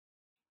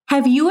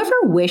Have you ever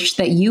wished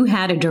that you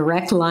had a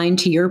direct line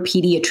to your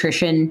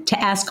pediatrician to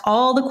ask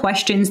all the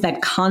questions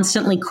that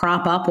constantly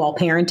crop up while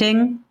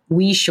parenting?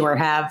 We sure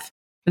have.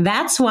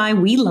 That's why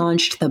we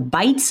launched the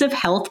Bites of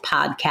Health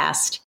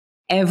podcast.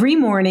 Every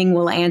morning,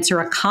 we'll answer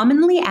a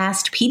commonly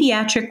asked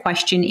pediatric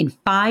question in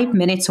 5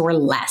 minutes or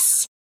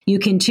less. You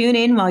can tune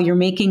in while you're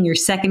making your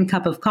second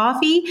cup of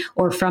coffee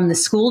or from the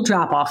school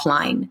drop-off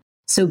line.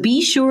 So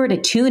be sure to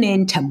tune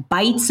in to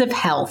Bites of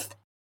Health,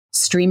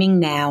 streaming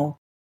now.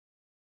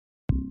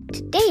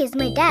 Today is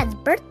my dad's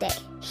birthday.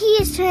 He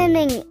is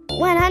turning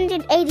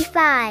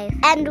 185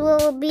 and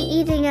will be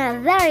eating a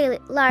very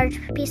large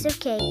piece of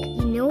cake.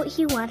 You know what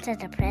he wants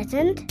as a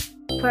present?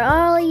 For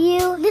all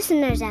you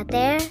listeners out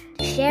there,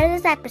 to share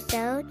this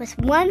episode with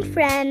one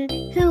friend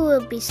who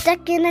will be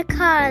stuck in a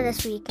car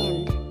this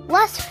weekend.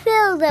 Let's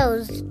fill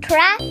those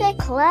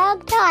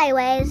traffic-clogged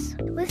highways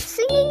with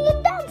singing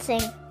and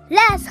dancing.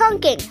 Less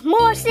honking,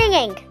 more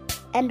singing.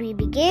 And we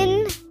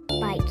begin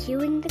by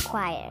cueing the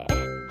choir.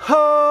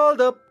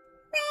 Hold up.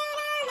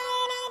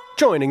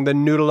 Joining the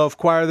Noodle Loaf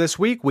Choir this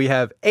week, we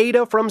have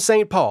Ada from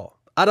St. Paul,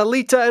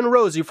 Adelita and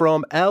Rosie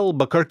from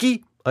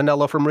Albuquerque,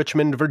 Anella from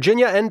Richmond,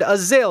 Virginia, and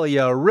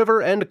Azalea, River,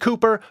 and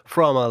Cooper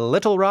from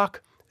Little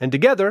Rock. And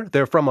together,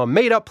 they're from a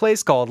made-up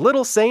place called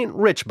Little St.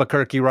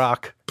 Richbuquerque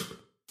Rock.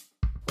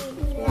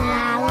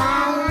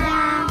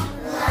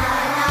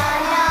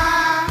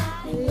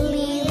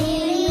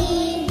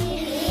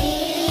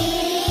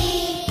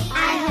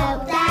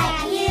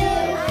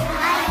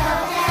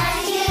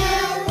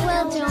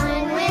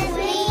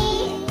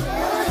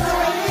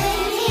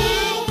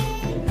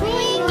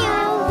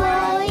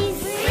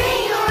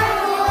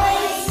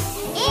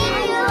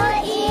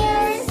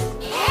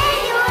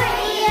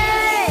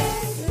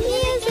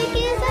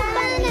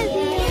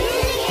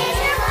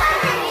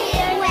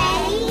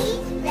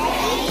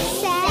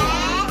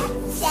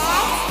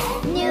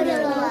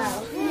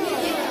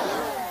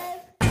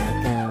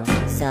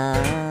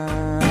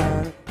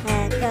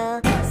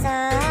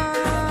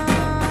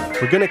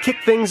 We're going to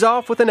kick things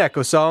off with an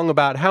echo song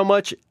about how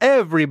much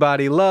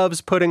everybody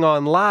loves putting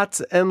on lots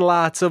and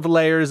lots of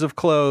layers of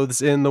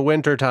clothes in the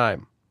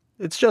wintertime.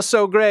 It's just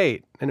so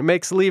great, and it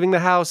makes leaving the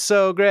house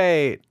so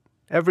great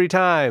every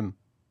time.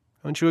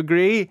 Don't you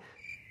agree?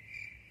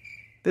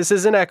 This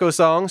is an echo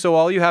song, so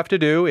all you have to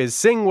do is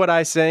sing what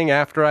I sing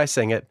after I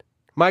sing it.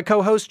 My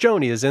co-host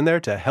Joni is in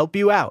there to help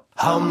you out.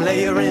 I'm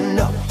layering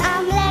up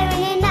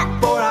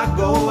before I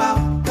go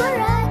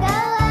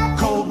out.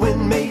 Cold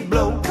wind may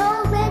blow.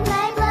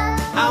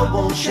 I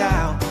won't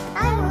shout.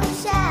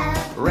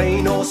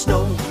 Rain or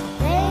snow.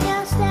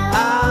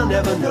 I'll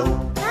never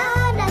know.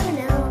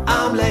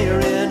 I'm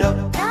layering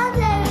up.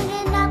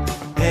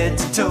 Head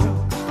to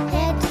toe.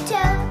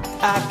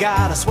 I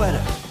got a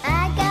sweater.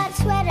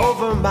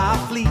 Over my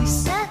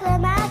fleece.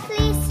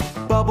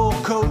 Bubble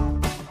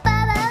coat.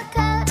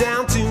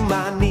 Down to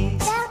my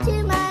knees.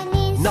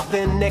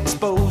 Nothing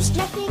exposed.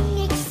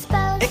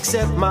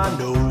 Except my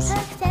nose.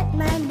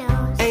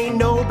 Ain't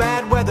no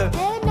bad weather.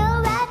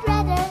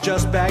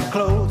 Just bad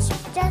clothes.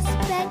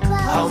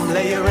 I'm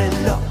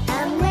layering up.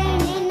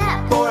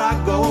 Before I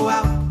go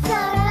out.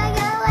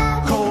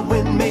 Cold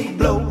wind may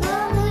blow.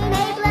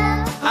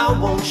 I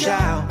won't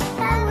shout.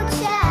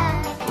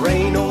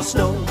 Rain or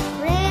snow.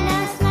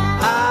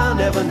 I'll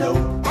never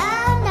know.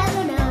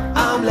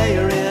 I'm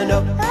layering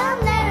up.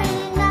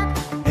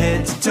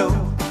 Head to toe.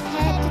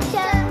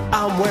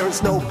 I'm wearing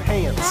snow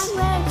pants.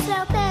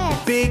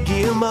 Big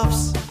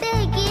earmuffs.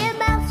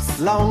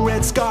 Long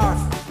red scarf.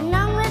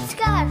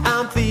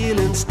 I'm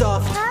feeling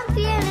stuffed.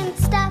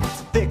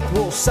 Thick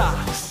wool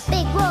socks.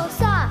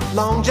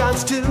 Long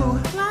johns too.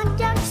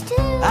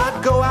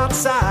 I'd go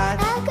outside.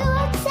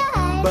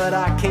 But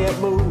I can't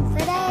move.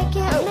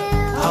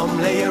 I'm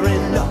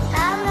layering up.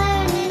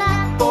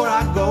 Before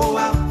I go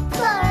out.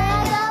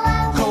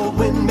 Cold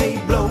wind may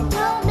blow.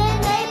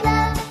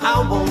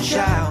 I won't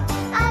shout.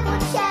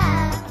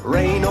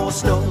 Rain or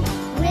snow.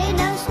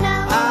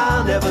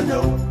 I'll never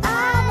know.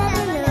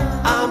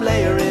 I'm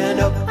layering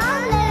up.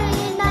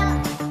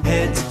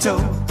 Head to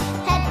toe.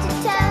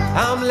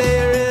 I'm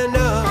layering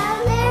up.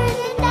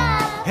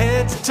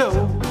 Head to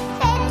toe.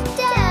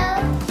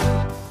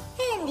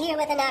 And here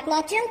with a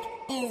knock-knock joke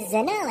is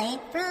Zanelli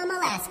from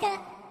Alaska.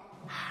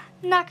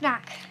 Knock,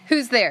 knock.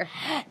 Who's there?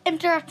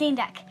 Interrupting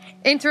duck.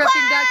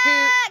 Interrupting duck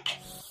who?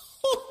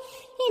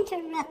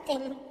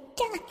 Interrupting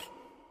duck.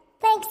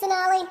 Thanks,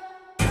 Zanelli.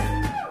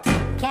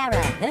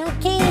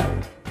 Karaoke?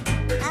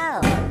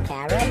 Oh,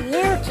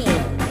 karaoke.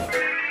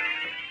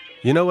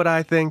 You know what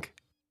I think?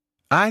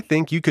 I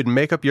think you could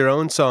make up your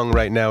own song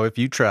right now if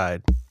you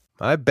tried.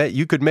 I bet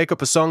you could make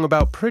up a song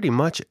about pretty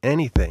much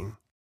anything.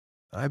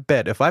 I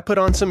bet if I put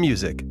on some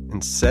music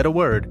and said a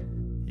word,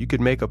 you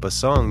could make up a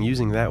song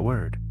using that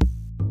word.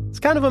 It's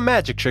kind of a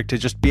magic trick to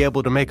just be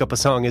able to make up a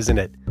song, isn't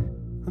it?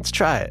 Let's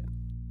try it.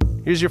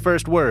 Here's your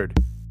first word.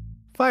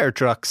 Fire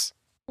trucks.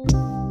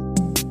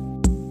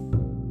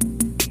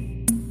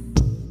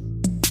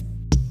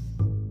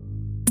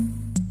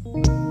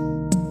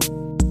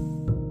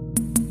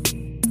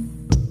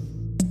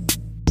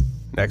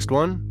 Next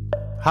one,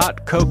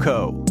 hot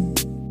cocoa.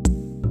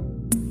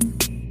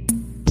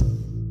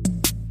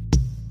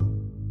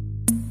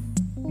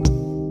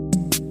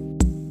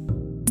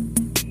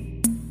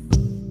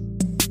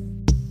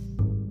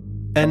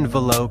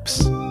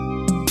 Envelopes.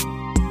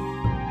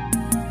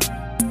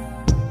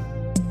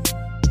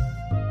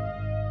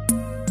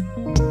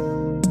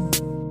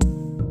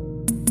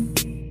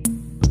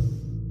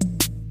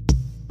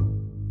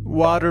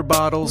 Water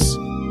bottles.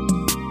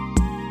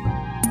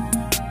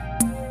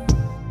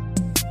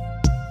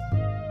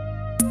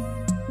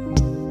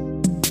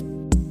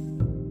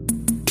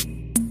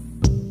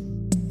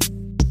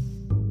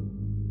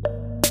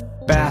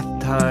 Bath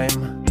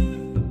time.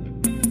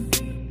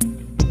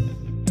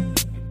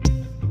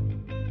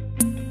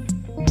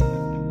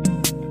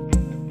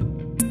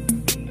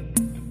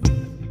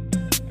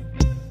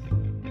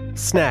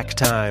 Snack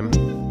time.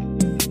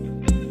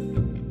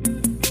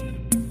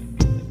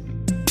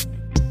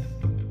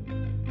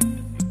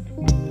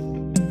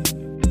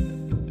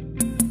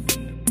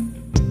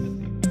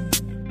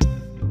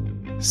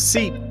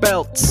 Seat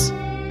belts.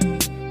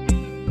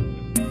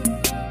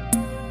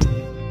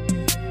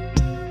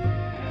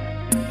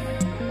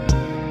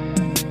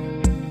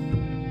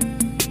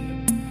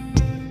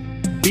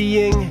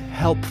 Being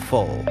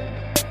helpful.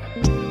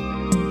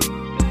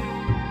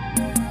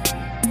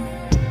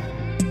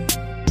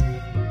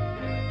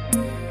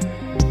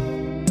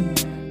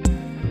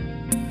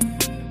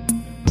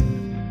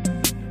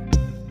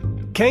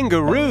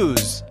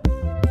 Kangaroos.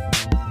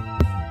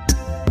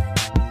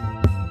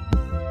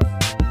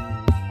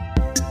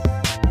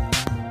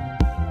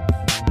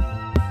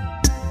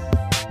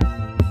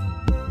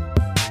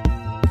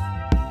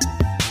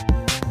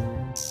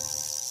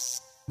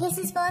 This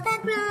is for the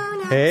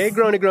grown-ups. Hey,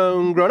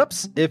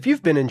 grown-ups. If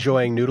you've been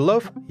enjoying Noodle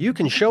Loaf, you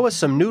can show us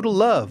some noodle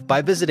love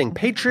by visiting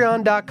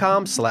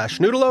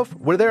patreon.com/noodleloaf,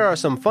 where there are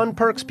some fun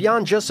perks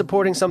beyond just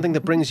supporting something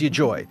that brings you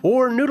joy,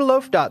 or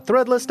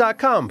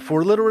noodleloaf.threadless.com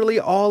for literally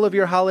all of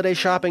your holiday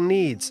shopping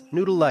needs.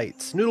 Noodle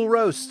lights, noodle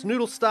roasts,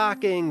 noodle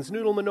stockings,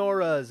 noodle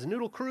menorahs,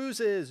 noodle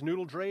cruises,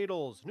 noodle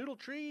dreidels, noodle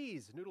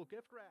trees, noodle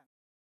gift wrap.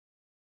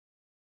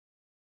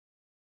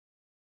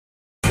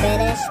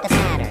 Finish the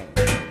pattern.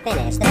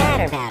 Finish the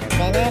pattern.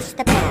 Finish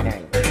the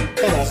pattern.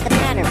 Finish the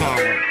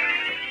pattern.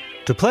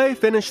 To play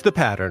Finish the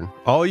Pattern,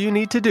 all you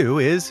need to do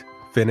is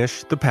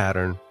finish the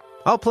pattern.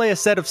 I'll play a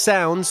set of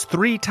sounds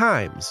 3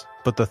 times,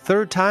 but the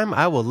third time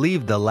I will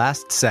leave the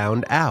last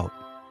sound out.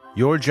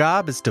 Your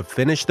job is to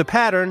finish the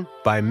pattern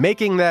by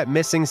making that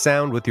missing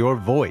sound with your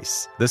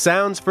voice. The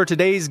sounds for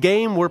today's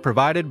game were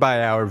provided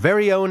by our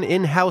very own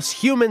in-house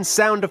human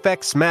sound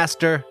effects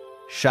master,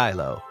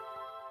 Shiloh.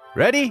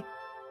 Ready?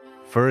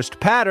 First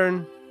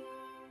pattern.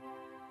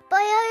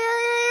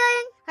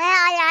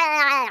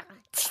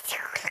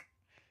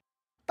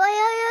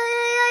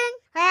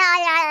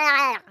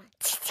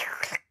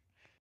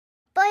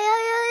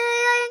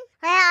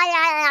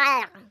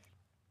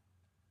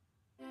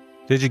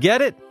 Did you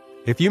get it?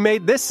 If you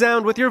made this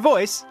sound with your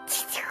voice,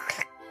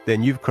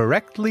 then you've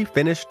correctly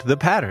finished the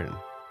pattern.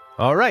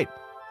 All right,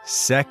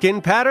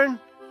 second pattern,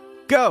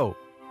 go.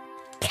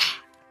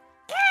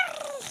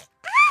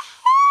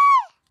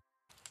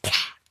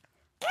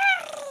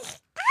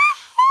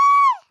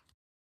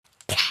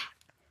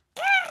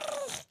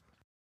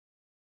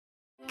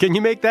 Can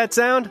you make that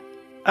sound?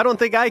 I don't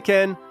think I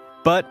can,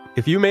 but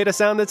if you made a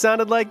sound that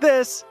sounded like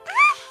this,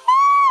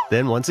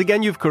 then once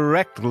again you've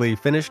correctly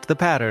finished the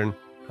pattern.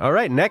 All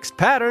right, next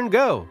pattern,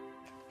 go.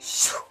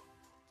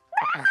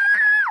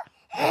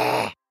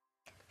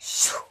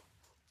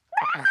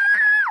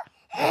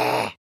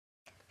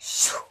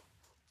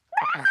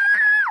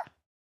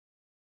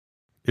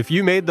 If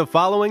you made the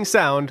following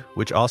sound,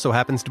 which also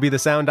happens to be the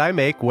sound I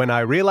make when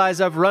I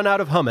realize I've run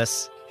out of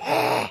hummus,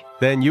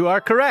 then you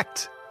are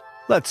correct.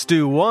 Let's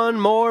do one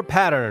more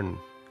pattern.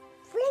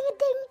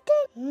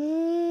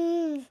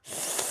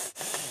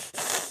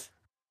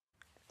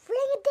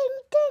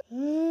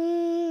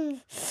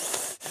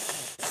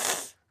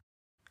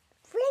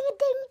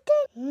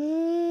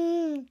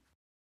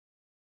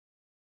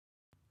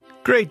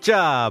 Great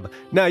job!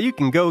 Now you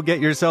can go get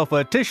yourself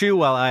a tissue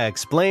while I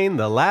explain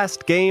the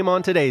last game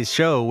on today's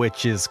show,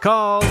 which is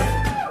called...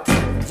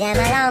 Jam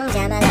along,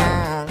 jam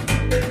along.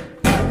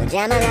 Oh,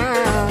 jam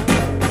along.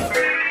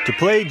 To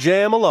play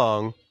Jam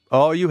Along,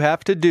 all you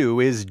have to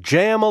do is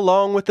jam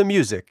along with the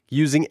music,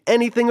 using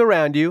anything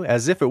around you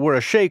as if it were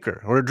a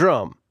shaker or a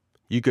drum.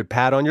 You could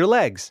pat on your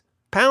legs,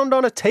 pound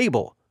on a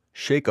table,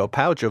 shake a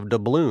pouch of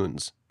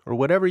doubloons, or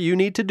whatever you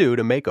need to do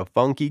to make a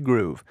funky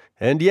groove.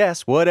 And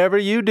yes, whatever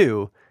you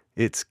do,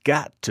 it's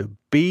got to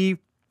be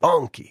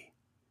funky.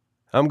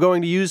 I'm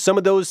going to use some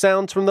of those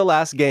sounds from the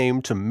last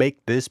game to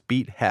make this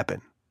beat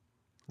happen.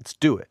 Let's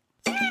do it.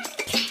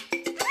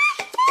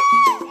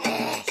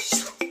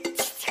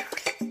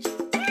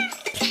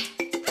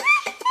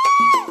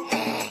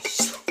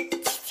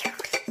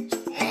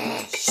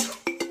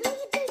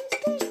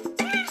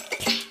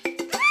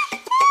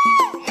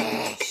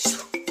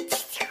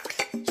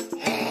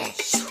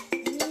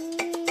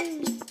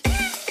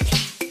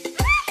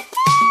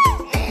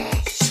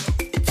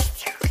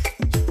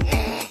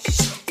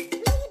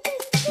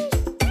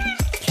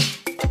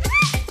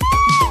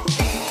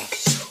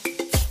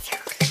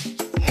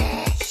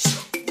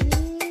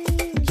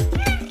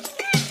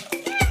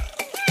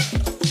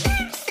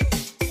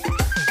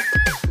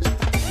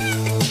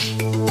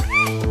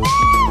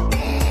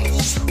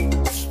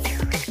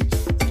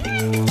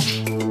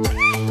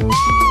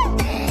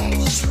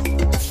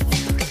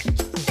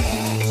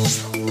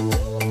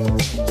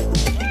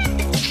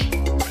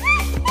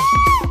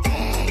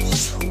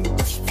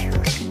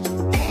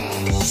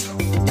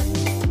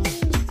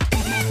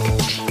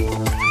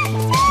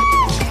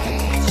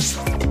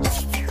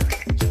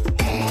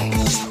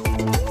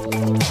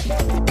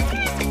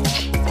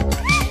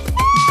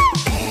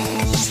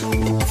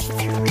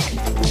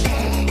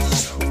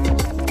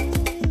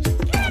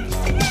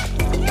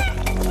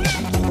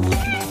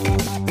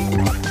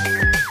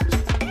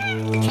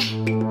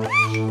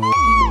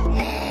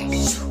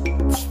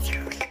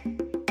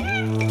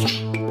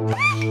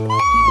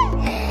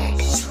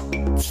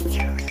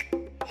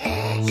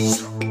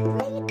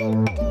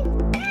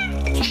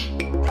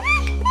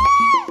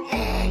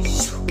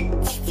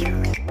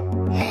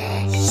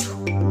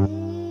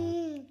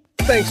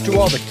 thanks to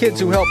all the kids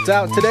who helped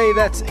out today.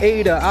 That's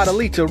Ada,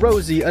 Adelita,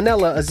 Rosie,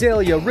 Anella,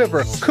 Azalea,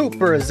 River,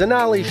 Cooper,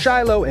 Zanali,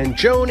 Shiloh, and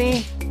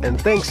Joni. And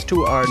thanks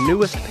to our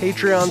newest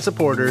Patreon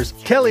supporters,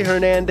 Kelly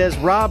Hernandez,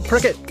 Rob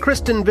Prickett,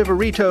 Kristen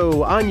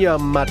Viverito, Anya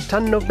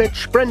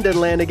Matanovich, Brendan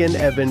Lanigan,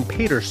 Evan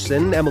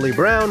Peterson, Emily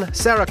Brown,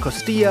 Sarah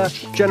Costilla,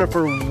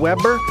 Jennifer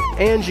Weber,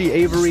 Angie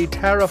Avery,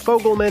 Tara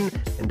Fogelman,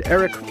 and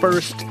Eric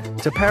First.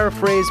 To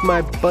paraphrase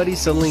my buddy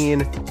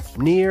Celine,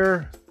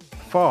 near,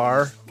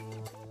 far,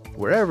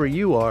 wherever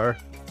you are,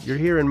 you're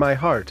here in my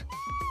heart.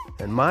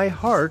 And my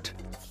heart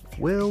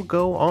will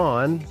go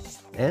on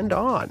and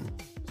on.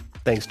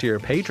 Thanks to your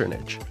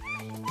patronage.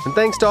 And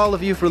thanks to all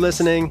of you for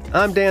listening.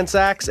 I'm Dan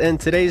Sachs, and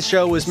today's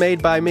show was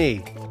made by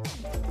me,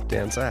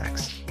 Dan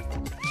Sachs.